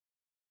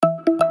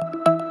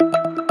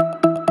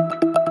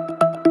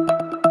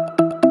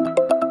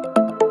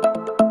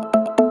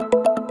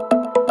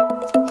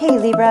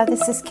Libra,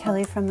 this is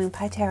Kelly from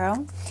MOONPIE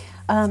Tarot.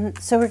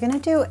 So we're going to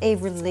do a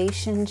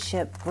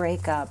relationship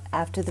breakup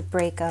after the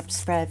breakup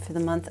spread for the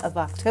month of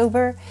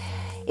October.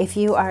 If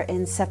you are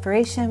in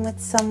separation with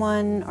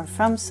someone or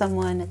from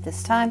someone at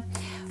this time,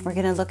 we're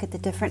going to look at the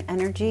different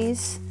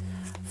energies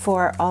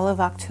for all of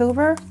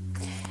October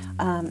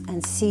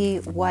and see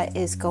what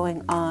is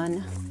going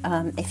on.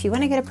 If you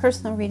want to get a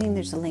personal reading,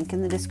 there's a link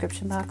in the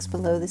description box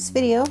below this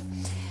video.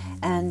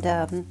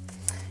 And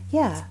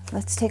yeah,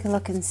 let's take a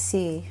look and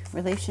see.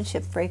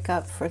 Relationship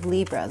breakup for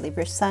Libra.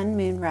 Libra Sun,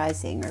 Moon,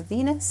 Rising, or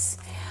Venus.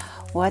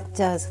 What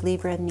does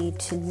Libra need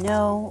to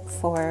know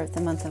for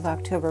the month of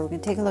October? We're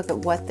going to take a look at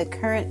what the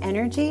current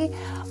energy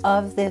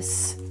of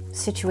this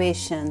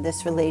situation,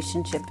 this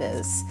relationship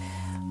is.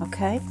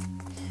 Okay?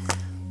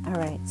 All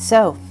right.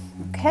 So,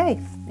 okay.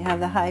 We have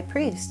the High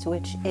Priest,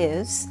 which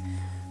is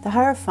the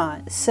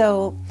Hierophant.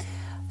 So,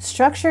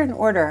 structure and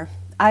order.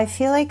 I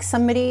feel like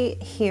somebody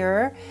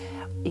here,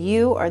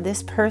 you or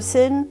this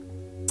person,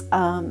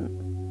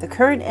 the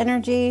current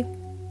energy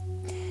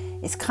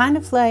is kind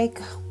of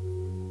like,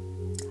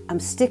 I'm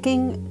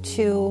sticking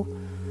to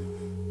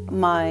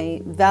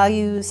my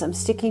values, I'm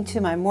sticking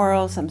to my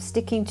morals, I'm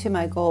sticking to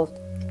my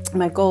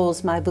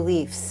goals, my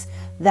beliefs,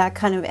 that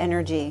kind of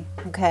energy,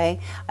 okay?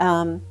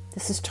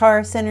 This is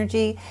Taurus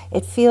energy.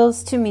 It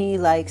feels to me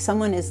like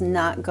someone is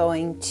not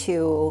going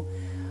to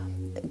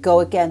go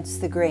against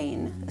the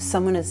grain.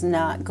 Someone is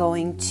not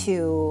going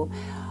to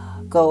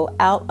go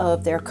out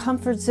of their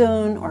comfort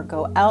zone or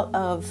go out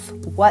of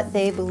what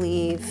they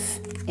believe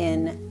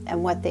in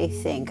and what they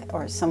think,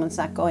 or someone's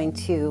not going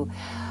to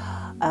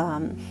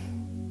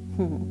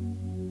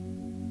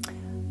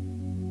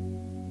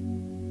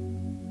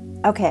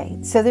okay,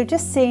 so they're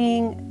just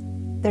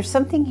saying there's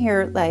something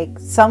here like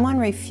someone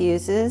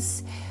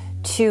refuses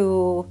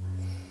to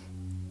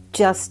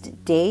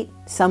just date,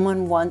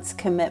 someone wants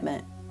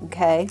commitment,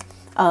 okay?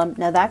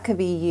 Now that could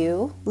be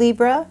you,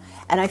 Libra,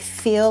 and I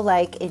feel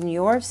like in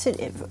your,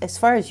 as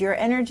far as your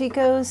energy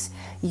goes,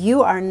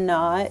 you are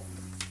not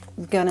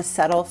going to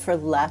settle for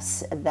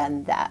less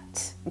than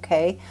that,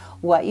 okay?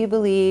 What you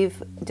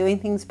believe, doing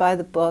things by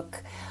the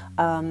book,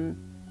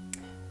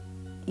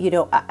 you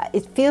know,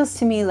 it feels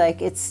to me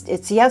like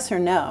it's yes or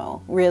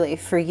no, really,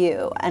 for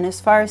you. And as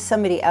far as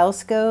somebody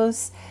else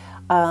goes,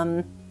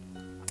 I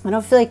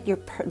don't feel like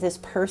this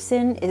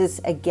person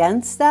is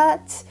against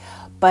that.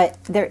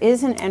 But there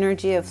is an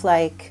energy of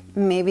like,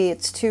 maybe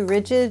it's too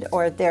rigid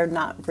or they're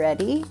not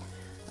ready.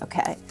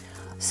 Okay,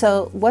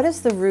 so what is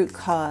the root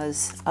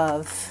cause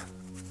of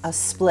a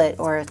split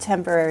or a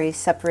temporary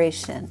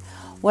separation?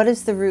 What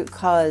is the root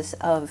cause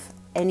of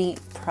any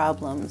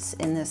problems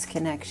in this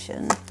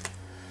connection?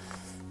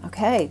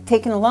 Okay,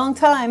 taking a long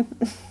time.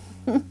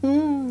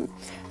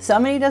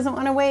 Somebody doesn't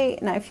want to wait,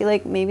 and I feel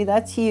like maybe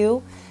that's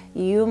you.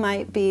 You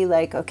might be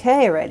like,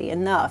 okay, already,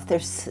 enough.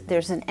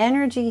 There's an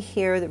energy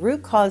here. The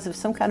root cause of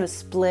some kind of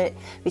split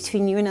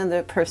between you and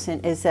another person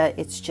is that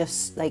it's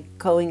just like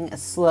going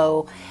as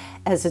slow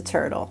as a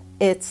turtle.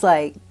 It's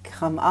like,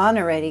 come on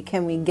already.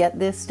 Can we get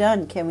this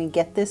done? Can we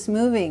get this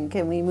moving?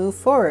 Can we move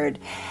forward?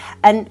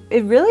 And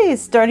it really is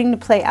starting to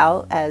play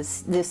out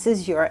as this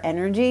is your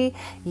energy.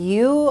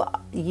 You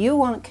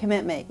want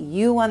commitment.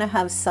 You want to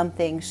have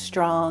something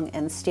strong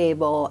and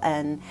stable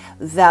and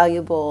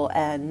valuable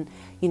and,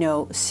 you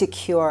know,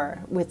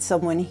 secure with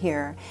someone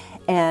here.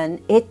 And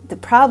the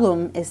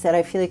problem is that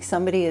I feel like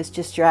somebody is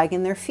just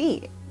dragging their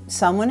feet.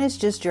 Someone is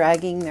just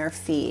dragging their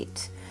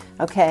feet,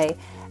 okay?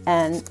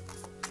 And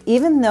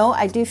even though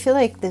I do feel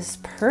like this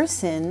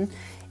person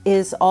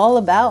is all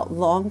about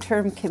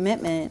long-term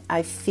commitment,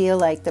 I feel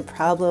like the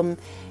problem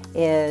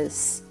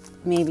is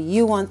maybe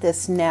you want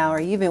this now or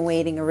you've been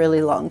waiting a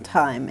really long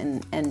time.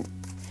 And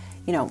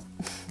you know,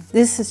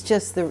 this is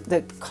just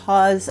the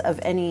cause of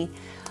any,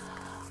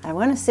 I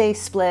want to say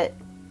split,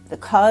 the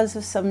cause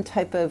of some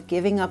type of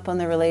giving up on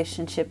the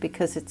relationship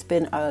because it's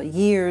been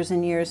years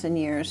and years and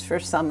years for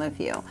some of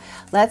you.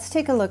 Let's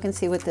take a look and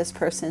see what this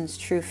person's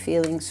true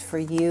feelings for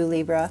you,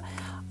 Libra,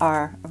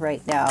 are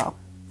right now.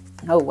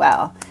 Oh,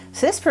 wow.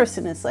 So this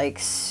person is like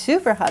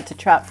super hot to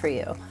trap for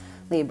you,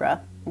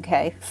 Libra.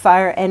 Okay,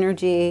 fire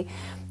energy,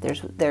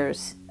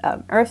 there's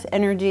earth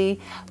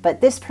energy,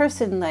 but this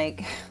person,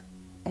 like,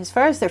 as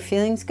far as their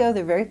feelings go,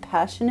 they're very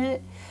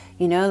passionate.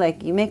 You know,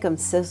 like you make them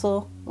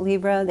sizzle,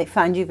 Libra. They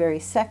find you very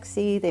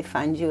sexy. They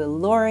find you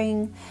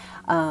alluring.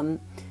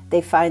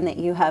 They find that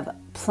you have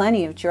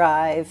plenty of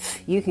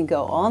drive. You can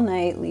go all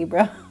night,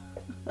 Libra.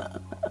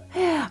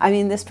 I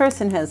mean, this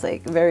person has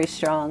like very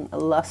strong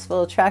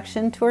lustful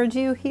attraction towards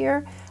you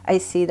here. I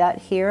see that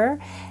here.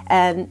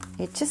 And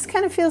it just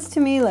kind of feels to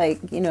me like,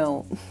 you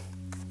know,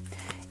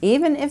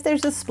 even if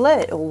there's a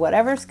split or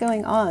whatever's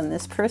going on,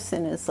 this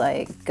person is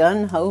like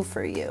gun-ho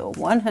for you,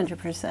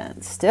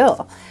 100%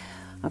 still.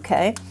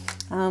 Okay,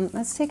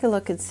 let's take a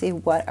look and see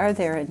what are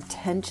their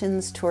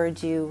intentions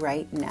towards you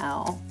right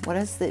now. What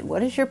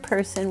is your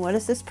person? What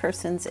is this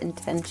person's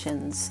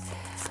intentions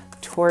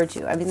towards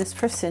you? I mean, this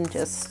person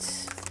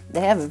just,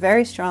 they have a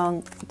very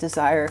strong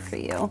desire for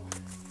you.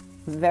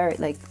 Very,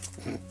 like,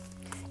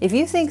 If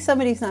you think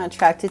somebody's not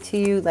attracted to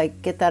you,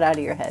 like, get that out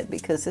of your head,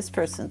 because this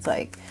person's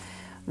like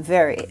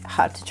very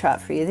hot to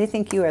trot for you. They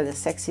think you are the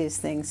sexiest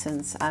thing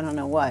since I don't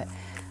know what.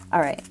 All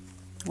right.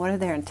 What are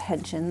their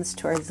intentions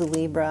towards the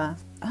Libra?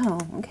 Oh,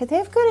 okay. They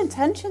have good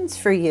intentions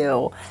for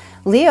you.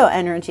 Leo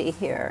energy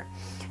here.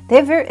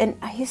 They're very, and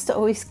I used to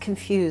always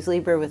confuse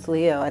Libra with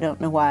Leo. I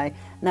don't know why.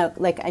 Now,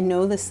 like, I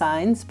know the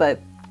signs, but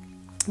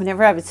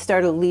whenever I would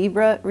start a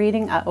Libra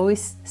reading, I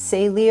always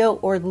say Leo,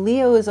 or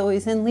Leo is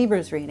always in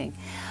Libra's reading.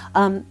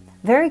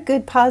 Very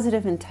good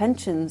positive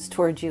intentions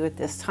towards you at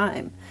this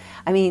time.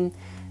 I mean,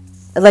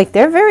 like,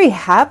 they're very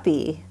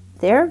happy.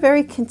 They're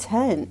very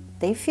content.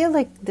 They feel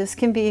like this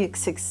can be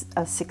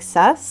a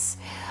success,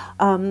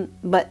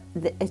 but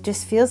it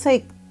just feels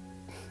like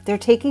they're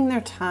taking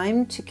their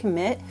time to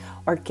commit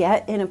or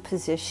get in a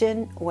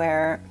position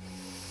where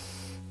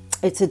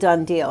it's a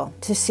done deal,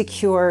 to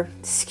secure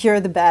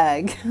the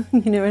bag.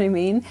 You know what I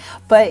mean?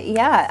 But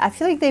yeah, I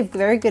feel like they have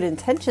very good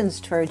intentions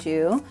towards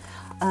you.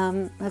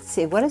 Let's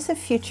see, what is the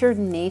future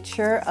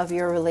nature of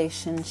your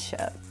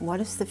relationship? What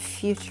is the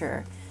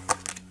future?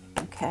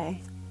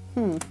 Okay.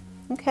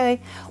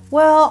 Okay.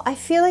 Well, I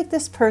feel like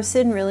this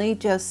person really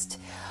just,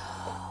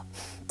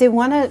 they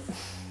want to,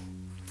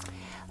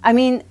 I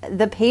mean,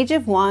 the Page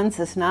of Wands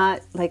is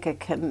not like a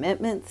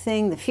commitment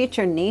thing. The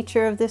future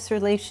nature of this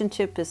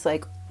relationship is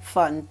like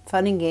fun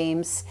and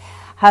games,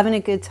 having a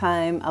good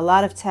time, a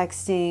lot of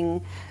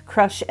texting,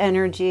 crush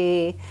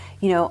energy.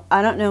 You know,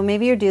 I don't know,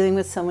 maybe you're dealing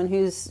with someone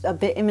who's a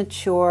bit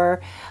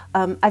immature.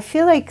 I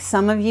feel like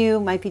some of you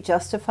might be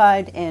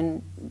justified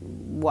in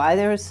why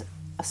there's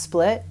a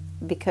split,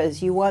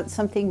 because you want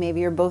something,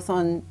 maybe you're both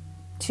on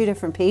two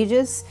different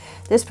pages.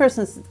 This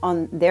person's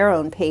on their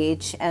own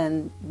page,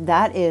 and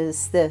that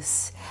is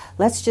this,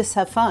 let's just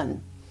have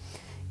fun.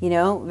 You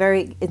know,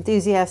 very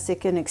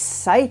enthusiastic and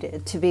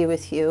excited to be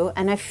with you.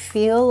 And I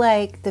feel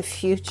like the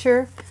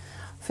future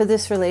for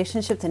this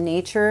relationship, the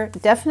nature,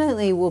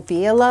 definitely will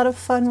be a lot of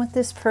fun with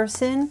this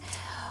person.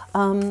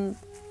 But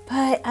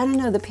I don't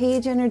know, the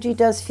page energy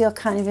does feel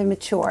kind of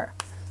immature.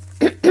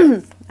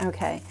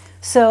 Okay,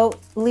 so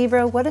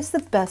Libra, what is the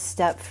best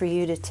step for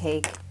you to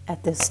take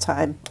at this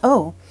time?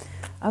 Oh,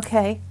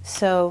 okay,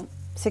 so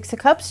Six of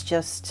Cups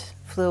just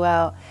flew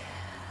out.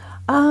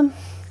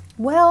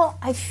 Well,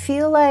 I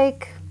feel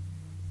like,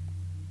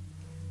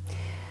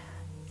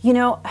 you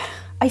know,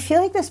 I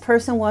feel like this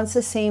person wants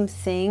the same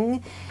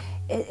thing.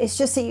 It's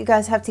just that you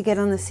guys have to get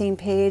on the same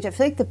page. I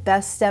feel like the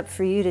best step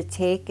for you to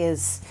take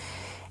is,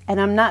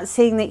 and I'm not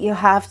saying that you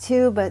have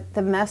to, but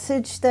the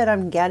message that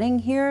I'm getting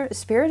here,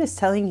 Spirit is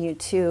telling you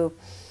to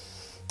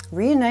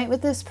reunite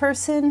with this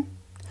person.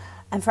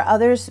 And for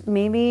others,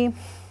 maybe,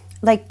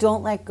 like,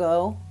 don't let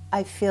go.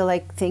 I feel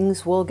like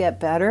things will get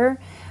better.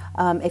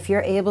 If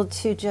you're able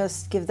to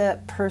just give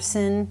that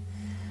person,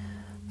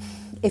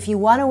 if you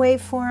want to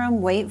wait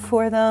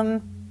for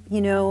them,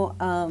 you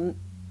know.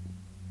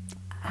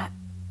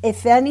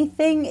 If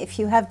anything, if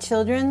you have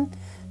children,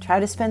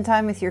 try to spend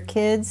time with your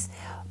kids.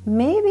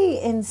 Maybe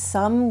in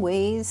some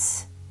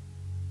ways,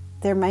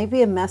 there might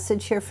be a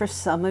message here for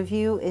some of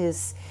you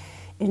is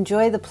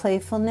enjoy the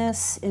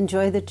playfulness,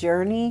 enjoy the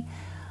journey.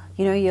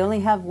 You know, you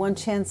only have one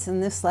chance in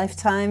this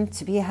lifetime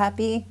to be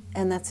happy,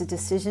 and that's a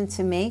decision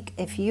to make.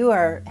 If you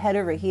are head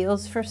over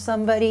heels for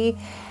somebody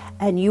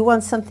and you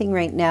want something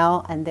right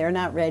now and they're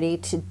not ready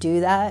to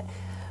do that,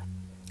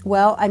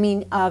 well, I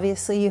mean,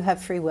 obviously you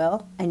have free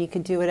will and you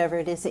can do whatever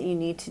it is that you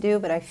need to do,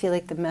 but I feel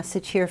like the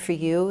message here for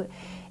you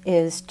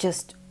is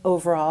just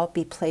overall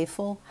be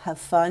playful, have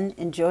fun,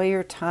 enjoy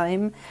your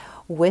time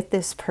with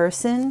this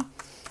person.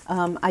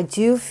 I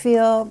do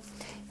feel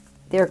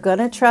they're going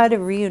to try to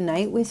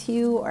reunite with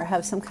you or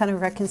have some kind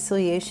of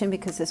reconciliation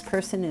because this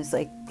person is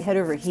like head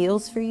over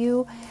heels for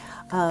you.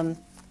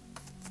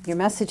 Your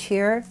message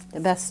here,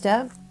 the best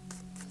step,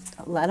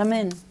 let them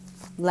in.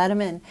 Let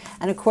them in.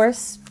 And of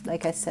course,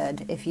 like I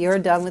said, if you're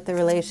done with the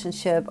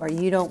relationship or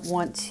you don't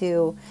want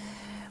to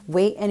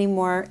wait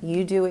anymore,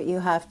 you do what you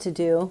have to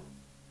do.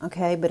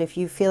 Okay, but if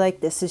you feel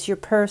like this is your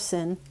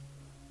person,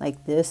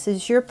 like this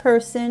is your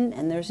person,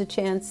 and there's a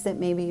chance that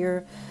maybe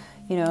you're,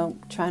 you know,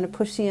 trying to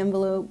push the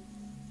envelope.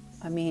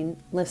 I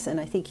mean, listen,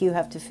 I think you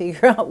have to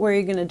figure out where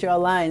you're going to draw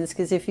lines,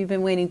 because if you've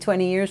been waiting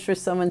 20 years for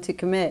someone to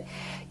commit,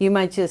 you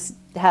might just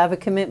have a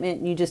commitment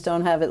and you just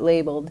don't have it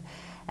labeled.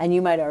 And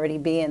you might already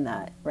be in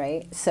that,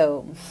 right?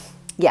 So,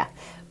 yeah.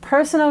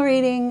 Personal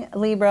reading,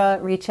 Libra,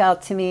 reach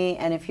out to me.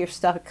 And if you're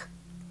stuck,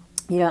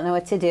 you don't know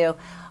what to do,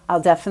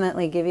 I'll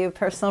definitely give you a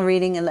personal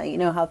reading and let you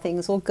know how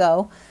things will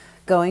go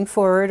going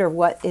forward, or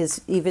what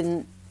is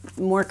even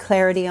more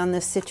clarity on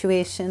this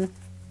situation.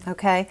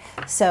 Okay?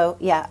 So,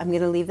 yeah, I'm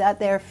going to leave that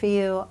there for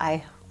you.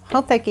 I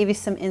hope that gave you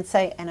some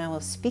insight, and I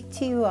will speak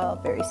to you all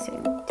very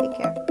soon. Take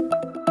care.